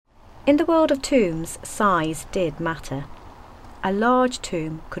In the world of tombs, size did matter. A large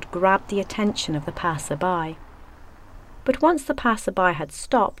tomb could grab the attention of the passer-by. But once the passer-by had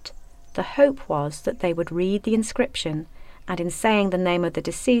stopped, the hope was that they would read the inscription and, in saying the name of the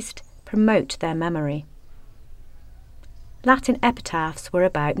deceased, promote their memory. Latin epitaphs were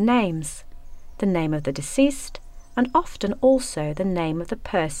about names, the name of the deceased, and often also the name of the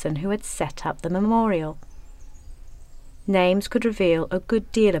person who had set up the memorial. Names could reveal a good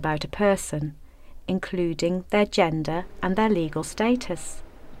deal about a person, including their gender and their legal status.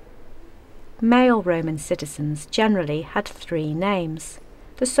 Male Roman citizens generally had 3 names,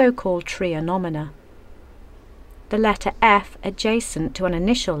 the so-called tria nomina. The letter F adjacent to an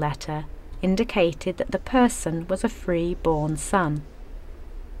initial letter indicated that the person was a free-born son.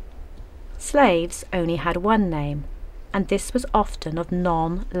 Slaves only had 1 name, and this was often of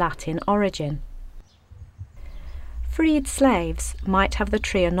non-Latin origin. Freed slaves might have the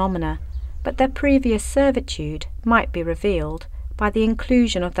tria nomina, but their previous servitude might be revealed by the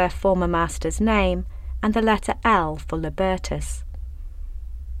inclusion of their former master's name and the letter L for libertas.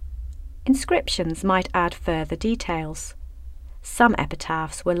 Inscriptions might add further details. Some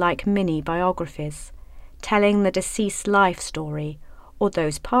epitaphs were like mini-biographies, telling the deceased's life story or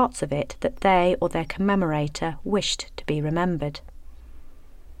those parts of it that they or their commemorator wished to be remembered.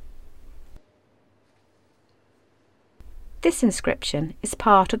 This inscription is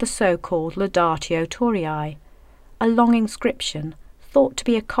part of the so-called Laudatio Turiae, a long inscription thought to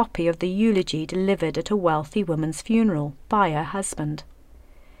be a copy of the eulogy delivered at a wealthy woman's funeral by her husband.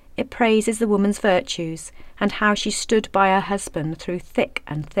 It praises the woman's virtues and how she stood by her husband through thick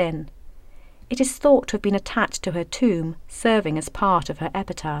and thin. It is thought to have been attached to her tomb, serving as part of her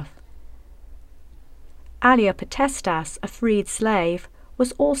epitaph. Alia Potestas, a freed slave,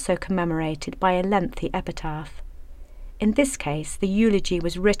 was also commemorated by a lengthy epitaph. In this case, the eulogy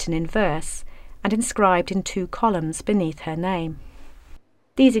was written in verse and inscribed in 2 columns beneath her name.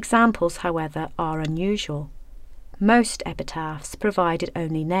 These examples, however, are unusual. Most epitaphs provided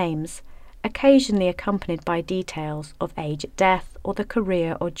only names, occasionally accompanied by details of age at death or the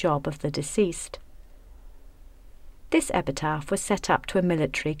career or job of the deceased. This epitaph was set up to a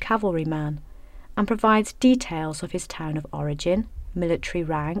military cavalryman and provides details of his town of origin, military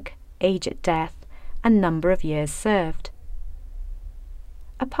rank, age at death, and number of years served.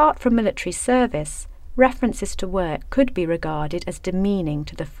 Apart from military service, references to work could be regarded as demeaning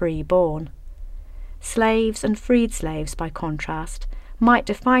to the free-born. Slaves and freed slaves, by contrast, might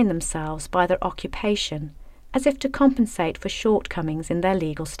define themselves by their occupation, as if to compensate for shortcomings in their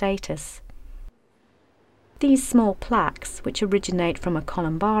legal status. These small plaques, which originate from a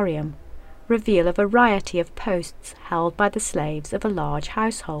columbarium, reveal a variety of posts held by the slaves of a large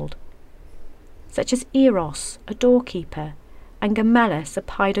household, such as Eros, a doorkeeper, and Gemellus, a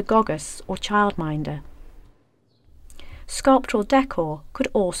paedagogus or childminder. Sculptural decor could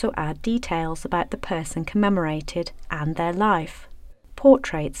also add details about the person commemorated and their life,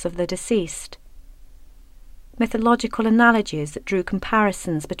 portraits of the deceased, mythological analogies that drew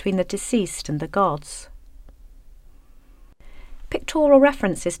comparisons between the deceased and the gods. Pictorial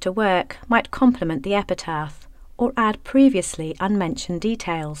references to work might complement the epitaph or add previously unmentioned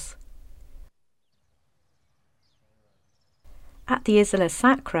details. At the Isola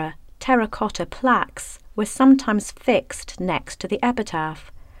Sacra, terracotta plaques were sometimes fixed next to the epitaph,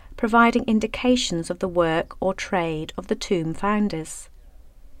 providing indications of the work or trade of the tomb founders.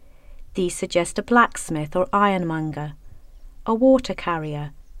 These suggest a blacksmith or ironmonger, a water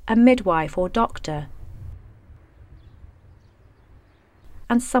carrier, a midwife or doctor,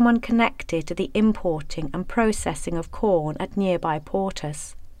 and someone connected to the importing and processing of corn at nearby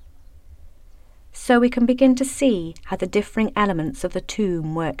Portus. So we can begin to see how the differing elements of the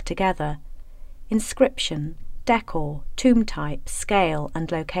tomb work together: inscription, decor, tomb type, scale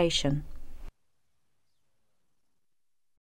and location.